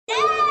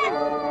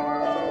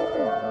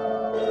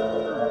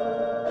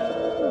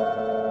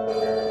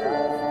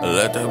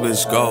Let that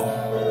bitch go.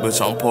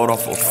 Bitch, I'm pulled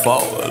off a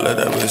 4. Let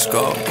that bitch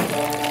go.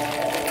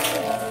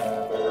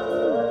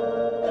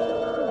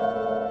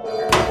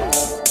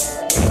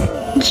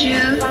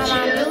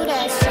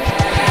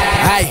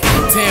 Hey,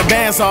 10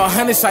 bands or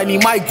 100 shiny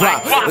mic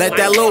drop. Let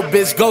that little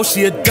bitch go,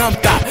 she a dumb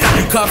thot.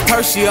 You cuffed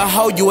her, she a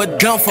hoe, you a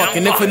dumb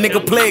fucking. If a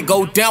nigga play it,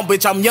 go down,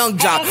 bitch, I'm young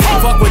jock.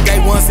 Fuck with day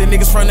ones and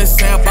niggas from the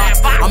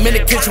sandbox. I'm in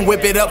the kitchen,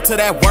 whip it up to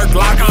that work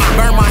lock.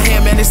 Burn my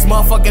hand, man, this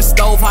motherfucking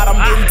stove hot. I'm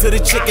getting to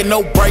the chicken,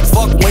 no brakes,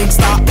 fuck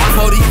Wingstop.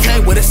 40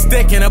 came with a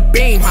stick and a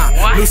beam,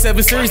 huh? New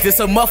 7 Series, this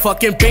a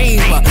motherfucking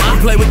beam. You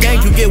play with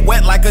gang, you get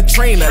wet like a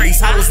Trina. These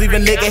hoes leave a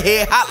nigga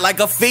head hot like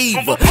a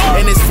fever.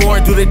 And it's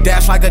foreign, do the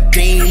dash like a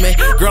demon.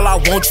 Girl, I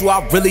want you,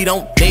 I really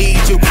don't need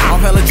you.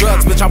 I'm hella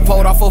drugs, bitch, I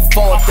pulled off a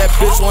 4. If that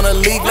bitch wanna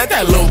leave, let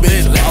that little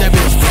bitch, let that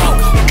bitch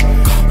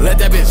go. Let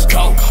that bitch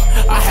go.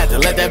 I had to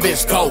let that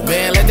bitch go,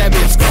 man, let that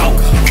bitch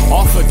go.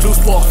 Off a juice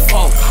for a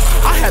 4.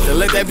 I had to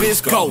let that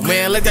bitch go,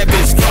 man, let that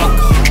bitch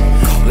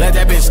go. Let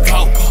that bitch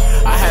go.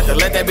 I had to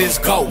let that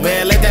bitch go,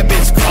 man, let that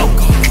bitch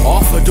go.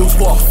 Off a deuce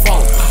for a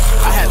 4.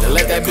 I had to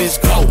let that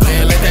bitch go,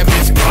 man, let that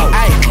bitch go.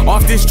 Ayy,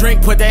 off this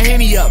drink, put that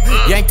Henny up.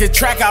 Yanked the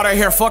track out of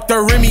here, fuck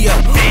the Remy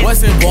up.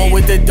 Wasn't born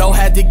with the dough,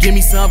 had to give me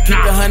some. Keep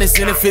the 100s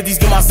and the 50s,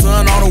 give my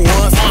son all the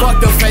ones.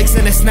 Fuck the fakes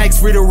and the snakes,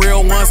 free the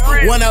real ones.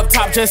 One up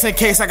top just in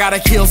case I gotta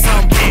kill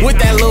some. With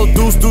that little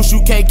deuce,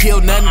 you can't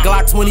kill nothing.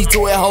 Glock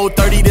 22 at hold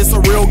 30, this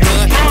a real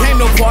gun. Came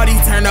to party,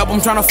 turn up,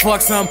 I'm tryna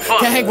fuck some.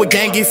 Can't hang with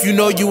gang if you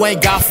know you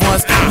ain't got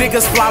funds.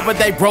 Niggas fly but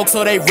they broke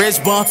so they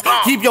rich bumps.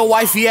 Keep your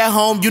wifey at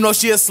home, you know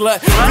she a slut.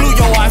 Glue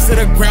your eyes to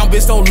the ground,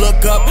 bitch, don't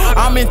look up.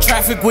 I'm in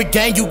traffic with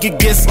gang, you can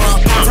get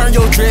slumped. Turn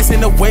your dress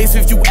into waves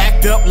if you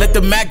act up. Let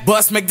the Mac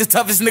bust, make the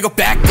toughest nigga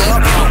back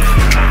up.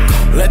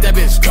 Let that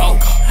bitch go.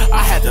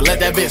 I had to let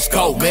that bitch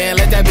go, man,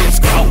 let that bitch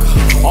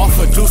go. Off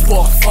a juice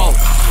for a 4.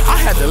 I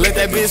had to let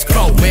that bitch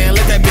go, man,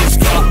 let that bitch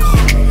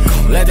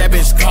go. Let that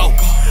bitch go.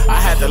 I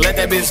had to let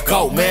that bitch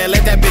go, man,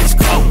 let that bitch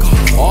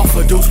go. Off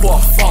a deuce for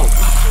a 4.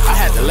 I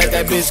had to let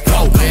that bitch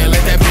go, man,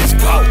 let that bitch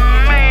go.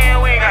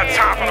 Man, we ain't got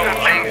time for no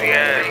lazy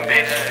ass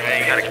bitch.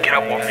 Man, you gotta get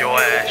up off your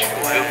ass. You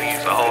feel me?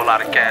 It's a whole lot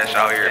of cash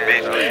out here,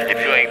 bitch. If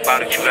you ain't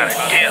about it, you gotta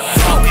get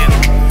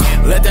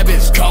up. Let that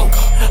bitch go.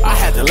 I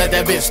had to let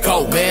that bitch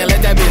go, man,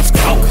 let that bitch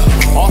go.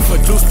 Off a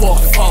juice for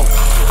a 4.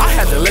 I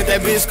had to let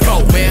that bitch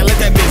go, man, let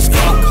that bitch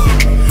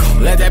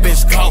go. Let that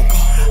bitch go.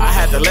 I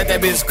had to let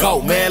that bitch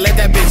go, man, let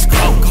that bitch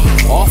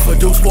go. Off a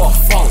deuce for a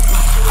 4.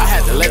 I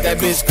had to let that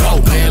bitch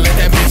go, man, let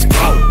that bitch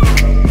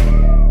go.